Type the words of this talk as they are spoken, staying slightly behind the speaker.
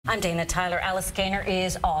I'm Dana Tyler. Alice Gaynor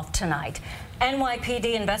is off tonight.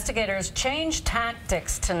 NYPD investigators changed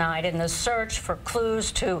tactics tonight in the search for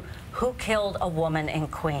clues to who killed a woman in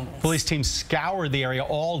Queens. Police teams scoured the area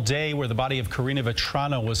all day where the body of Karina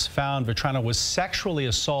Vetrano was found. Vetrano was sexually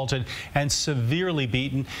assaulted and severely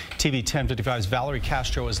beaten. TV 1055's Valerie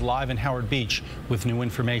Castro is live in Howard Beach with new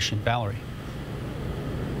information. Valerie.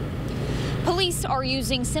 Police are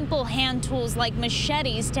using simple hand tools like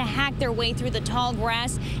machetes to hack their way through the tall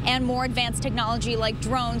grass and more advanced technology like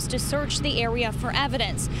drones to search the area for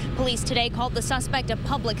evidence. Police today called the suspect a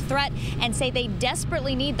public threat and say they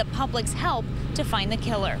desperately need the public's help to find the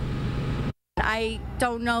killer. I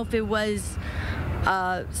don't know if it was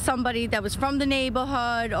somebody that was from the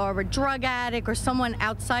neighborhood or a drug addict or someone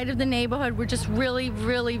outside of the neighborhood. We're just really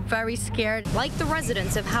very scared. Like the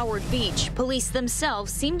residents of Howard Beach, police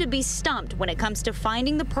themselves seem to be stumped when it comes to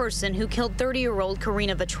finding the person who killed 30-year-old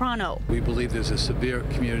Karina Vetrano. We believe there's a severe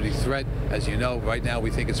community threat. As you know, right now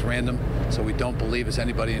we think it's random, so we don't believe it's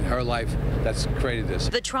anybody in her life that's created this.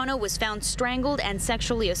 Vetrano was found strangled and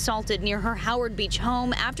sexually assaulted near her Howard Beach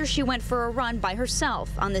home after she went for a run by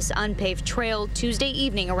herself on this unpaved trail Tuesday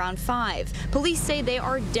evening around 5. Police say they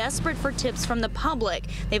are desperate for tips from the public.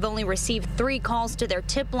 They've only received 3 calls to their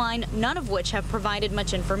tip line, none of which have provided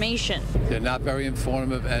much information. They're not very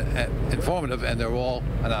informative and they're all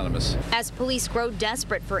anonymous. As police grow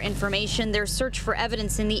desperate for information, their search for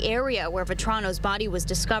evidence in the area where Vetrano's body was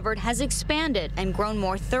discovered has expanded and grown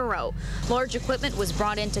more thorough. Large equipment was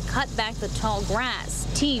brought in to cut back the tall grass.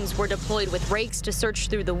 Teams were deployed with rakes to search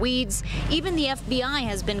through the weeds. Even the FBI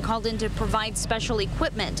has been called in to provide special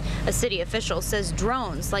equipment. A city official says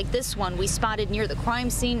drones like this one we spotted near the crime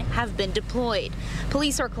scene have been deployed.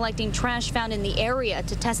 Police are collecting trash found in the area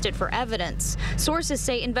to test it for evidence. Sources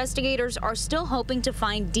say investigators are still hoping to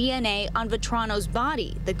find DNA on Vetrano's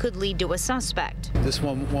body that could lead to a suspect. This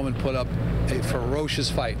woman put up a ferocious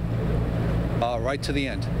fight right to the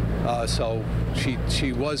end. So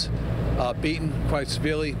she was beaten quite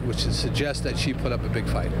severely, which suggests that she put up a big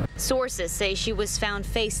fight. Sources say she was found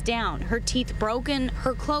face down, her teeth broken,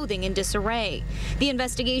 her clothing in disarray. The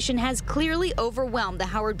investigation has clearly overwhelmed the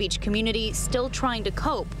Howard Beach community, still trying to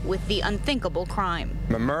cope with the unthinkable crime.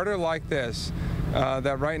 A murder like this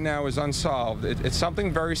that right now is unsolved, it's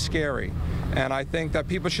something very scary, and I think that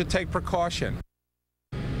people should take precaution.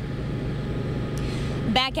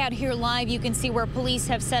 Back out here live, you can see where police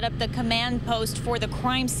have set up the command post for the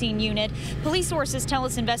crime scene unit. Police sources tell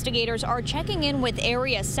us investigators are checking in with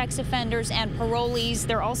area sex offenders and parolees.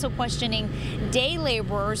 They're also questioning day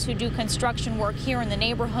laborers who do construction work here in the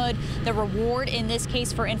neighborhood. The reward in this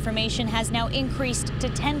case for information has now increased to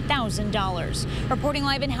 $10,000. Reporting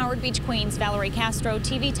live in Howard Beach, Queens, Valerie Castro,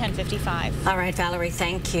 TV 1055. All right, Valerie,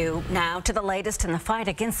 thank you. Now to the latest in the fight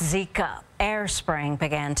against Zika. Air spraying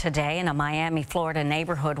began today in a Miami, Florida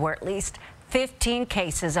neighborhood where at least 15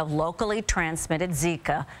 cases of locally transmitted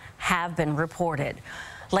Zika have been reported.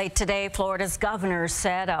 Late today, Florida's governor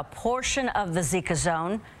said a portion of the Zika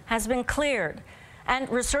zone has been cleared. And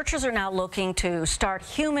researchers are now looking to start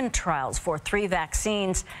human trials for 3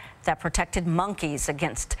 vaccines that protected monkeys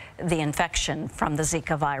against the infection from the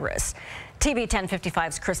Zika virus. TV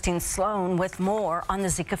 1055's Christine Sloan with more on the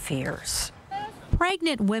Zika fears.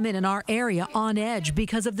 Pregnant women in our area on edge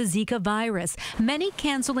because of the Zika virus, many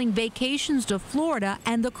canceling vacations to Florida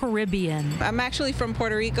and the Caribbean. I'm actually from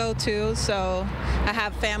Puerto Rico too, so I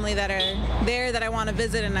have family that are there that I want to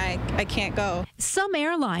visit and I can't go. Some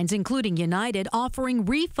airlines, including United, offering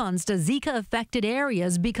refunds to Zika affected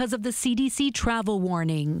areas because of the CDC travel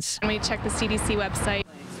warnings. We check the CDC website.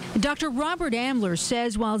 Dr. Robert Ambler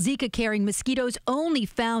says while Zika-carrying mosquitoes only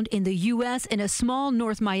found in the U.S. in a small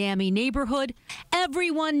North Miami neighborhood,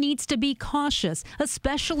 everyone needs to be cautious,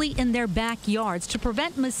 especially in their backyards, to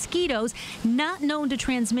prevent mosquitoes not known to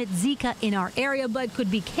transmit Zika in our area but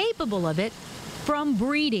could be capable of it from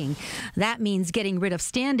breeding. That means getting rid of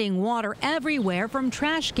standing water everywhere from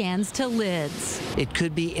trash cans to lids. It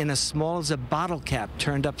could be in as small as a bottle cap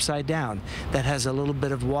turned upside down that has a little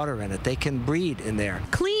bit of water in it. They can breed in there.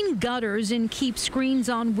 Clean gutters and keep screens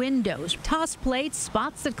on windows. Toss plates,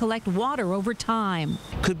 spots that collect water over time.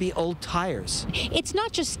 Could be old tires. It's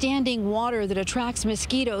not just standing water that attracts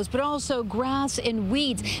mosquitoes, but also grass and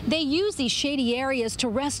weeds. They use these shady areas to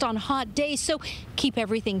rest on hot days, so keep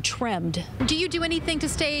everything trimmed. Do you do anything to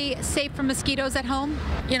stay safe from mosquitoes at home?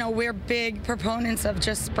 You know, we're big proponents of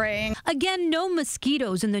just spraying. Again, no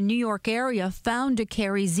mosquitoes in the New York area found to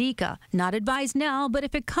carry Zika. Not advised now, but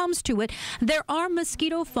if it comes to it, there are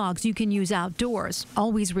mosquito fogs you can use outdoors.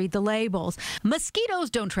 Always read the labels. Mosquitoes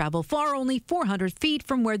don't travel far, only 400 feet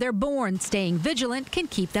from where they're born. Staying vigilant can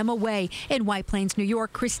keep them away. In White Plains, New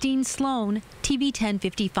York, Christine Sloan, TV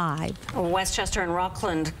 1055. Westchester and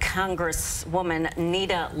Rockland Congresswoman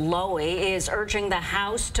Nita Lowey is urging the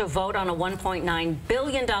House to vote on a $1.9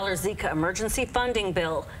 billion Zika emergency funding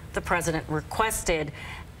bill the president requested.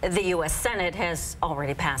 The U.S. Senate has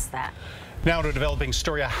already passed that. Now to a developing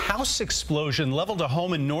story. A house explosion leveled a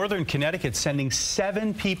home in northern Connecticut, sending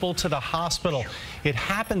 7 people to the hospital. It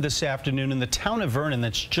happened this afternoon in the town of Vernon,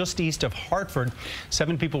 that's just east of Hartford.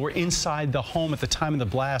 7 people were inside the home at the time of the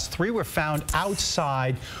blast. 3 were found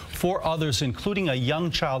outside. 4 others, including a young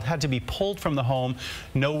child, had to be pulled from the home.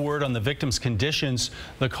 No word on the victims' conditions.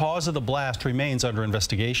 The cause of the blast remains under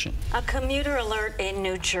investigation. A commuter alert in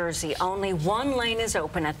New Jersey. Only one lane is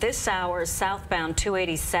open at this hour, southbound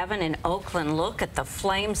 287 in Oakland. Look at the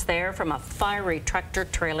flames there from a fiery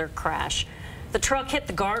tractor-trailer crash. The truck hit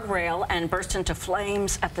the guardrail and burst into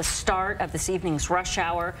flames at the start of this evening's rush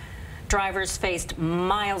hour. Drivers faced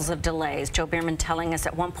miles of delays. Joe Bierman telling us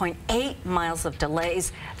at 1.8 miles of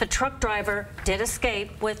delays. The truck driver did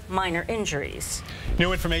escape with minor injuries.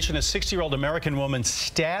 New information, a 60-year-old American woman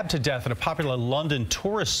stabbed to death at a popular London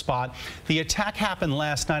tourist spot. The attack happened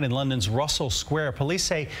last night in London's Russell Square. Police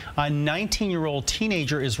say a 19-year-old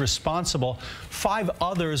teenager is responsible. 5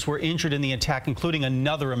 others were injured in the attack, including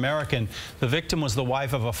another American. The victim was the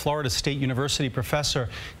wife of a Florida State University professor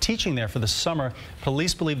teaching there for the summer.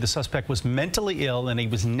 Police believe the suspect was mentally ill and he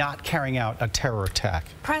was not carrying out a terror attack.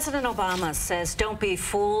 President Obama says don't be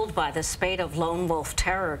fooled by the spate of lone wolf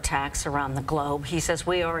terror attacks around the globe. He says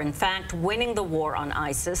we are in fact winning the war on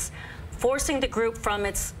ISIS, forcing the group from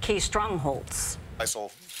its key strongholds.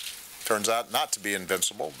 ISIL turns out not to be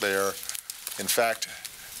invincible. They're in fact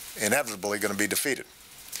inevitably going to be defeated.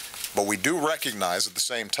 But we do recognize at the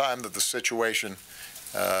same time that the situation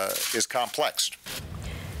is complex.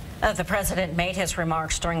 The president made his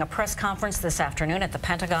remarks during a press conference this afternoon at the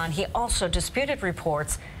Pentagon. He also disputed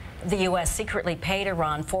reports the U.S. secretly paid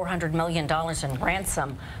Iran $400 million in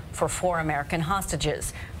ransom for 4 American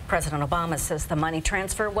hostages. President Obama says the money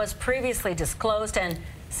transfer was previously disclosed and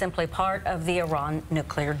simply part of the Iran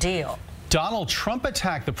nuclear deal. Donald Trump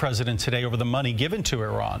attacked the president today over the money given to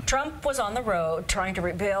Iran. Trump was on the road trying to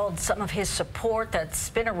rebuild some of his support that's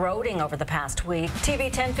been eroding over the past week. TV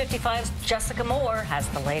 1055's Jessica Moore has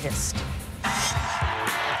the latest.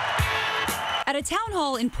 At a town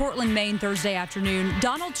hall in Portland, Maine, Thursday afternoon,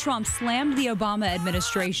 Donald Trump slammed the Obama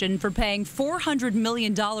administration for paying $400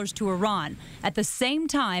 million to Iran at the same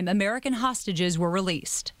time American hostages were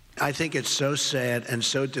released. I think it's so sad and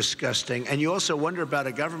so disgusting. And you also wonder about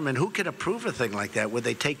a government. Who could approve a thing like that? Would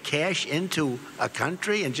they take cash into a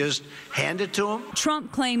country and just hand it to them?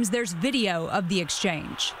 Trump claims there's video of the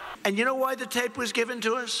exchange. And you know why the tape was given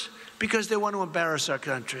to us? Because they want to embarrass our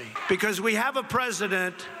country. Because we have a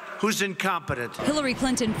president who's incompetent. Hillary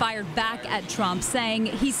Clinton fired back at Trump, saying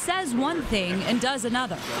he says one thing and does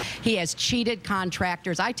another. He has cheated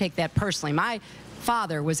contractors. I take that personally. My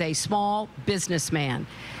father was a small businessman,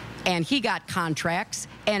 and he got contracts.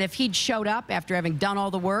 And if he'd showed up after having done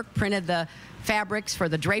all the work, printed the fabrics for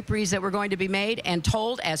the draperies that were going to be made, and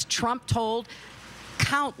told, as Trump told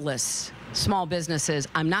countless small businesses,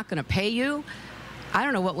 I'm not going to pay you, I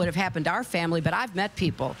don't know what would have happened to our family, but I've met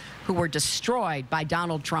people who were destroyed by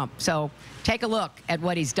Donald Trump. So take a look at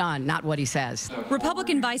what he's done, not what he says.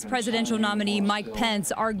 Republican vice presidential nominee Mike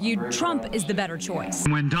Pence argued Trump is the better choice.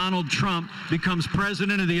 When Donald Trump becomes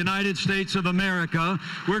president of the United States of America,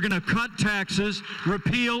 we're going to cut taxes,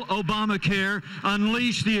 repeal Obamacare,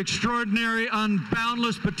 unleash the extraordinary,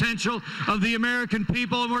 unboundless potential of the American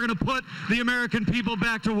people, and we're going to put the American people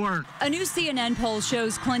back to work. A new CNN poll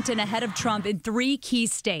shows Clinton ahead of Trump in 3 key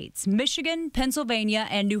states, Michigan, Pennsylvania,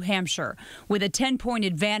 and New Hampshire, with a 10-point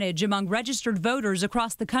advantage among registered voters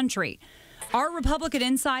across the country. Are Republican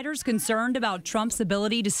insiders concerned about Trump's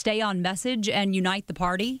ability to stay on message and unite the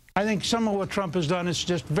party? I think some of what Trump has done is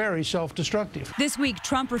just very self-destructive. This week,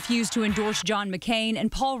 Trump refused to endorse John McCain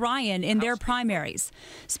and Paul Ryan in their primaries.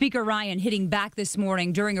 Speaker Ryan hitting back this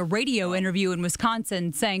morning during a radio interview in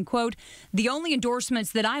Wisconsin, saying, quote, "The only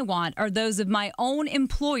endorsements that I want are those of my own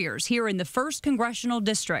employers here in the 1st Congressional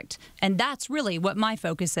District, and that's really what my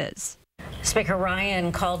focus is." Speaker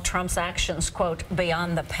Ryan called Trump's actions, quote,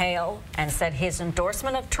 beyond the pale, and said his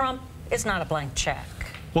endorsement of Trump is not a blank check.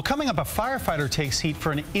 Well, coming up, a firefighter takes heat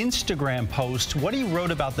for an Instagram post. What he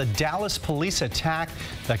wrote about the Dallas police attack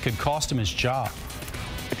that could cost him his job.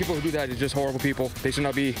 people who do that are just horrible people. They should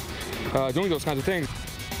not be doing those kinds of things.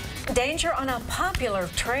 Danger on a popular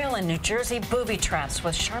trail in New Jersey. Booby traps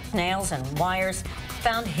with sharp nails and wires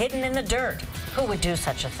found hidden in the dirt. Who would do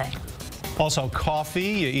such a thing? Also, coffee,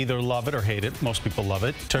 you either love it or hate it. Most people love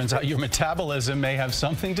it. Turns out your metabolism may have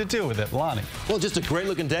something to do with it. Lonnie. Well, just a great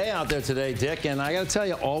looking day out there today, Dick. And I got to tell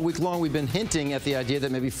you, all week long we've been hinting at the idea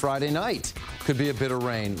that maybe Friday night could be a bit of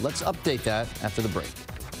rain. Let's update that after the break.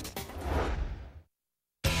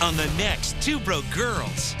 On the next Two Broke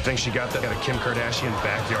Girls. I think she got that at a Kim Kardashian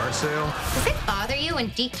backyard sale. Does it bother you when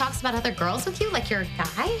Deke talks about other girls with you like you're a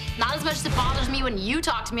guy? Not as much as it bothers me when you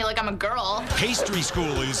talk to me like I'm a girl. Pastry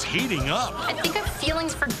school is heating up. I think I have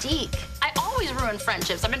feelings for Deke. I always ruin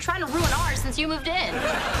friendships. I've been trying to ruin ours since you moved in.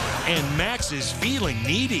 And Max is feeling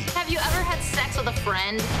needy. Have you ever had sex with a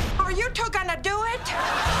friend? Are you two gonna do it?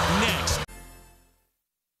 Next.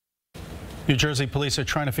 New Jersey police are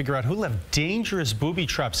trying to figure out who left dangerous booby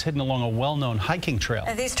traps hidden along a well-known hiking trail.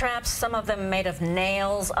 These traps, some of them made of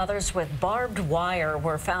nails, others with barbed wire,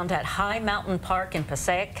 were found at High Mountain Park in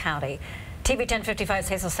Passaic County. TV 1055's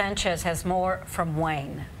Hazel Sanchez has more from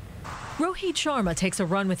Wayne. Rohit Sharma takes a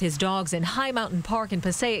run with his dogs in High Mountain Park in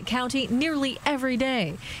Passaic County nearly every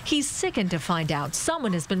day. He's sickened to find out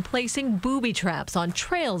someone has been placing booby traps on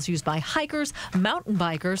trails used by hikers, mountain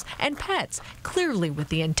bikers, and pets, clearly with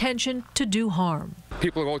the intention to do harm.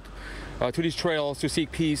 People go to these trails to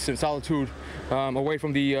seek peace and solitude away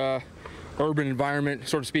from the urban environment,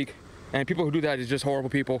 so to speak. And people who do that is just horrible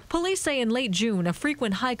people. Police say in late June, a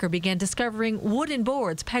frequent hiker began discovering wooden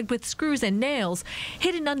boards pegged with screws and nails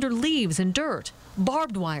hidden under leaves and dirt,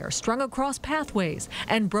 barbed wire strung across pathways,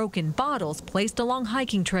 and broken bottles placed along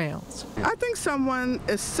hiking trails. I think someone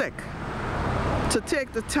is sick to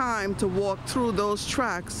take the time to walk through those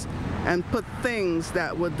tracks and put things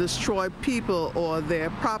that would destroy people or their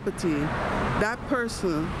property. That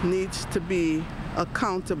person needs to be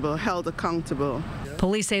accountable, held accountable.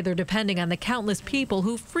 Police say they're depending on the countless people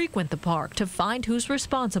who frequent the park to find who's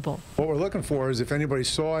responsible. What we're looking for is if anybody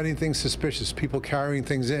saw anything suspicious, people carrying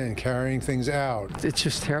things in, carrying things out. It's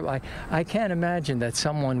just terrible. I can't imagine that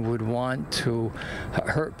someone would want to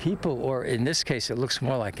hurt people, or in this case, it looks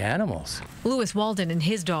more like animals. Lewis Walden and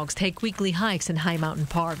his dogs take weekly hikes in High Mountain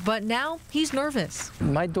Park, but now he's nervous.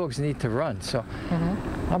 My dogs need to run, so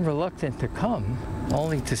I'm reluctant to come.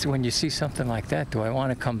 Only to when you see something like that, do I want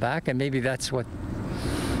to come back? And maybe that's what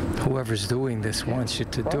whoever's doing this wants you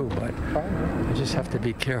to do, but you just have to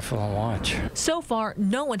be careful and watch. So far,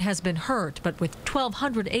 no one has been hurt, but with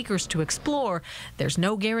 1,200 acres to explore, there's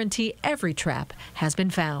no guarantee every trap has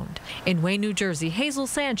been found. In Wayne, New Jersey, Hazel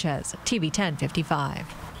Sanchez, TV 1055.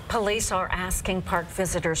 Police are asking park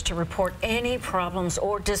visitors to report any problems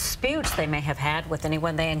or disputes they may have had with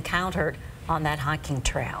anyone they encountered on that hiking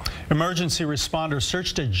trail. Emergency responders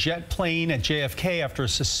searched a jet plane at JFK after a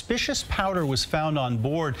suspicious powder was found on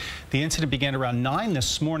board. The incident began around 9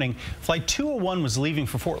 this morning. Flight 201 was leaving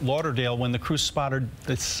for Fort Lauderdale when the crew spotted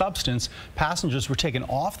the substance. Passengers were taken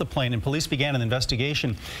off the plane and police began an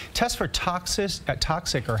investigation. Tests for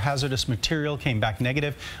toxic or hazardous material came back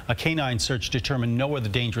negative. A canine search determined no other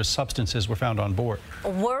dangerous substances were found on board.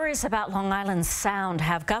 Worries about Long Island Sound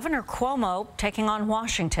have Governor Cuomo taking on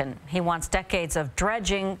Washington. He wants decades of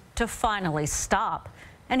dredging to finally stop.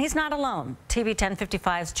 And he's not alone. TV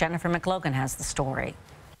 1055's Jennifer McLogan has the story.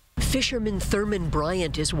 Fisherman Thurman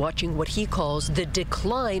Bryant is watching what he calls the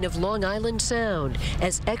decline of Long Island Sound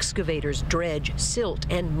as excavators dredge silt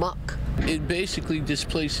and muck. It basically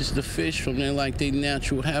displaces the fish from their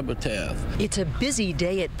natural habitat. It's a busy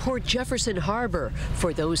day at Port Jefferson Harbor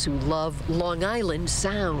for those who love Long Island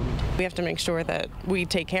Sound. We have to make sure that we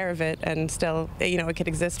take care of it and still, it could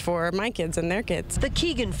exist for my kids and their kids. The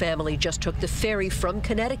Keegan family just took the ferry from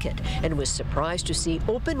Connecticut and was surprised to see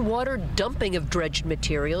open water dumping of dredged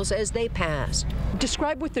materials as they passed.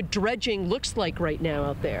 Describe what the dredging looks like right now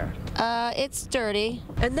out there. It's dirty.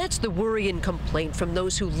 And that's the worry and complaint from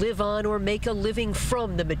those who live on or make a living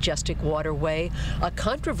from the majestic waterway. A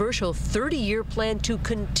controversial 30-year plan to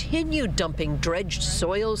continue dumping dredged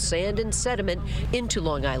soil, sand, and sediment into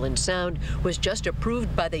Long Island Sound was just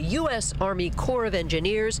approved by the U.S. Army Corps of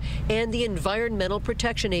Engineers and the Environmental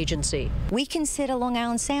Protection Agency. We consider Long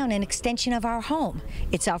Island Sound an extension of our home.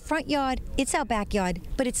 It's our front yard, it's our backyard,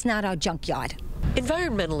 but it's not our junkyard.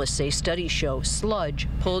 Environmentalists say studies show sludge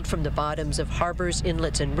pulled from the bottoms of harbors,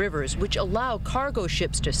 inlets, and rivers, which allow cargo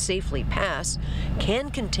ships to safely pass,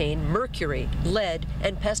 can contain mercury, lead,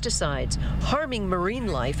 and pesticides, harming marine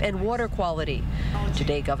life and water quality.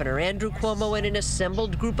 Today, Governor Andrew Cuomo and an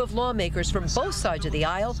assembled group of lawmakers from both sides of the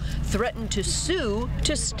aisle threatened to sue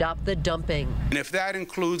to stop the dumping. And if that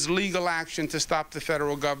includes legal action to stop the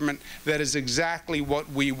federal government, that is exactly what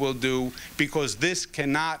we will do, because this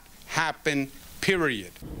cannot happen.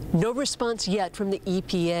 Period. No response yet from the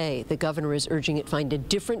EPA. The governor is urging it find a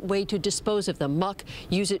different way to dispose of the muck,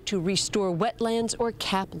 use it to restore wetlands or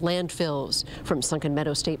cap landfills. From Sunken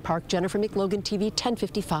Meadow State Park, Jennifer McLogan, TV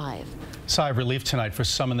 1055. Sigh of relief tonight for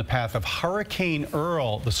some in the path of Hurricane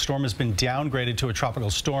Earl. The storm has been downgraded to a tropical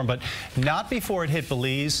storm, but not before it hit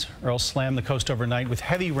Belize. Earl slammed the coast overnight with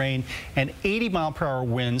heavy rain and 80-mile-per-hour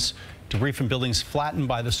winds. Debris from buildings flattened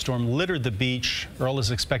by the storm littered the beach. Earl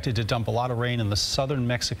is expected to dump a lot of rain in the southern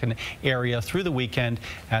Mexican area through the weekend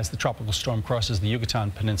as the tropical storm crosses the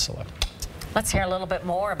Yucatan Peninsula. Let's hear a little bit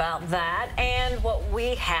more about that and what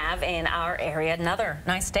we have in our area. Another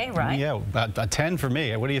nice day, right? Yeah, a 10 for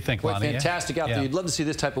me. What do you think, Lonnie? Fantastic out there. You'd love to see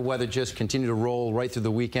this type of weather just continue to roll right through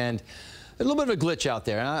the weekend. A little bit of a glitch out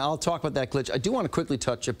there, and I'll talk about that glitch. I do want to quickly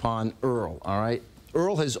touch upon Earl, all right?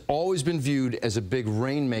 Earl has always been viewed as a big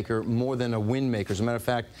rainmaker more than a windmaker. As a matter of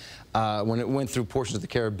fact, when it went through portions of the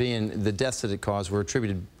Caribbean, the deaths that it caused were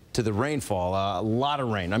attributed to the rainfall. A lot of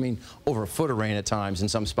rain. I mean, over a foot of rain at times in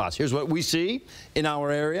some spots. Here's what we see in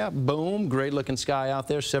our area. Boom, great looking sky out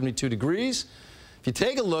there, 72 degrees. If you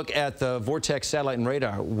take a look at the Vortex satellite and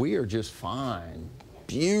radar, we are just fine.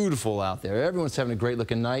 Beautiful out there. Everyone's having a great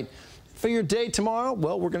looking night. For your day tomorrow,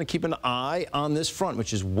 well, we're going to keep an eye on this front,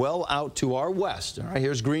 which is well out to our west. All right,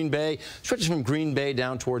 here's Green Bay, stretches from Green Bay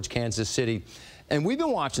down towards Kansas City. And we've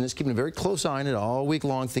been watching this, keeping a very close eye on it all week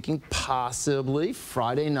long, thinking possibly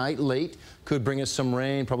Friday night late could bring us some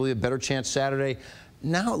rain, probably a better chance Saturday.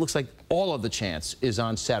 Now it looks like all of the chance is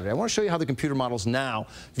on Saturday. I want to show you how the computer models now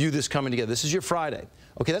view this coming together. This is your Friday.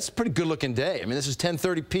 Okay, that's a pretty good looking day. I mean, this is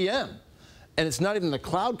 10:30 p.m. And it's not even the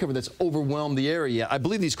cloud cover that's overwhelmed the area. I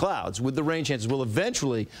believe these clouds, with the rain chances, will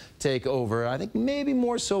eventually take over. I think maybe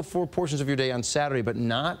more so for portions of your day on Saturday, but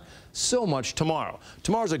not so much tomorrow.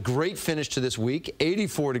 Tomorrow's a great finish to this week,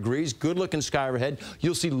 84 degrees, good-looking sky overhead.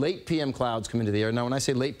 You'll see late p.m. clouds come into the air. Now, when I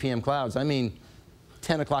say late p.m. clouds, I mean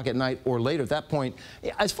 10 o'clock at night or later. At that point,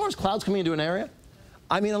 as far as clouds coming into an area,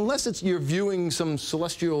 I mean, unless you're viewing some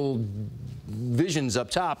celestial visions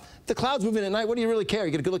up top, the clouds move in at night. What do you really care?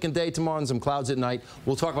 You get a good-looking day tomorrow and some clouds at night.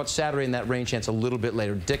 We'll talk about Saturday and that rain chance a little bit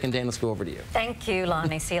later. Dick and Dan, let's go over to you. Thank you,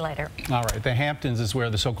 Lonnie. See you later. All right. The Hamptons is where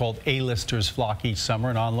the so-called A-listers flock each summer,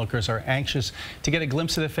 and onlookers are anxious to get a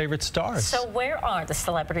glimpse of their favorite stars. So where are the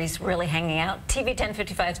celebrities really hanging out? TV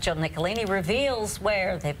 1055's Jill Nicolini reveals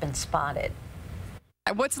where they've been spotted.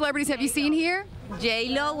 What celebrities have you seen here?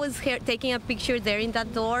 J-Lo was here taking a picture there in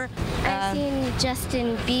that door. I seen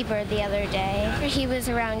Justin Bieber the other day. He was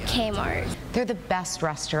around Kmart. They're the best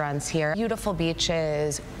restaurants here. Beautiful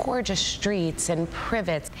beaches, gorgeous streets, and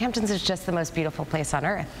privets. Hamptons is just the most beautiful place on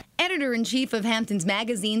earth. Editor-in-chief of Hamptons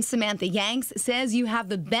Magazine, Samantha Yanks, says you have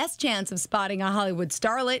the best chance of spotting a Hollywood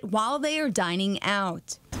starlet while they are dining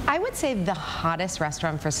out. I would say the hottest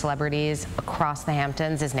restaurant for celebrities across the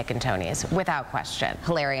Hamptons is Nick and Tony's, without question.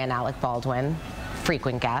 Hilaria and Alec Baldwin,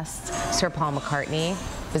 frequent guests. Sir Paul McCartney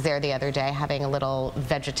was there the other day having a little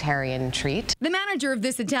vegetarian treat. The manager of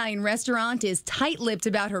this Italian restaurant is tight-lipped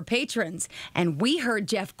about her patrons, and we heard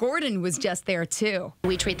Jeff Gordon was just there too.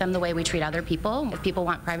 We treat them the way we treat other people. If people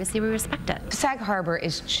want privacy, we respect it. Sag Harbor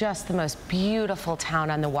is just the most beautiful town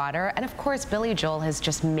on the water, and of course Billy Joel has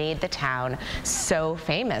just made the town so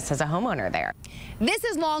famous as a homeowner there. This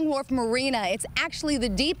is Long Wharf Marina. It's actually the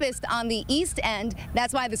deepest on the East End.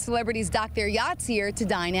 That's why the celebrities dock their yachts here to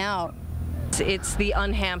dine out. It's the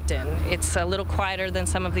Unhampton. It's a little quieter than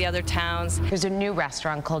some of the other towns. There's a new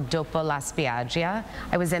restaurant called Dopo la Spiaggia.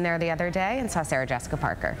 I was in there the other day and saw Sarah Jessica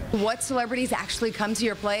Parker. What celebrities actually come to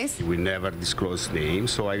your place? We never disclose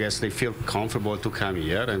names, so I guess they feel comfortable to come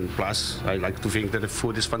here, and plus I like to think that the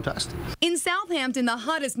food is fantastic. In Southampton, the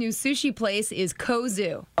hottest new sushi place is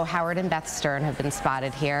Kozu. Howard and Beth Stern have been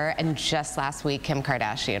spotted here, and just last week Kim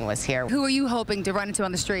Kardashian was here. Who are you hoping to run into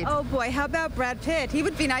on the street? Oh boy, how about Brad Pitt? He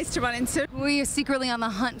would be nice to run into. Who are you secretly on the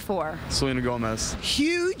hunt for? Selena Gomez.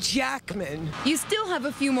 Hugh Jackman. You still have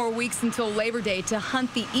a few more weeks until Labor Day to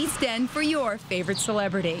hunt the East End for your favorite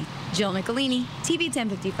celebrity. Jill Nicolini, TV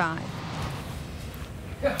 1055.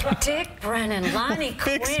 Dick Brennan, Lonnie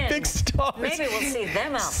Quinn. Big stars. Maybe we'll see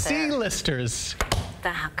them out there. C-listers.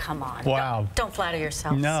 Come on. Wow. Don't flatter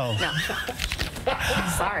yourself. No.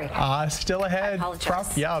 Sorry. Still ahead. I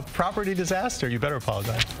apologize. Property disaster. You better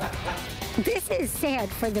apologize. This is sad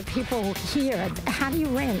for the people here. How do you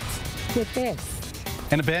rent with this?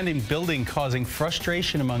 An abandoned building causing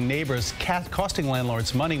frustration among neighbors, costing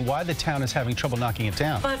landlords money. Why the town is having trouble knocking it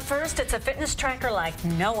down. But first, it's a fitness tracker like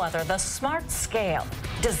no other, the Smart Scale,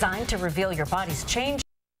 designed to reveal your body's change.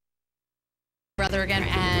 Brother again,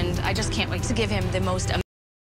 and I just can't wait to give him the most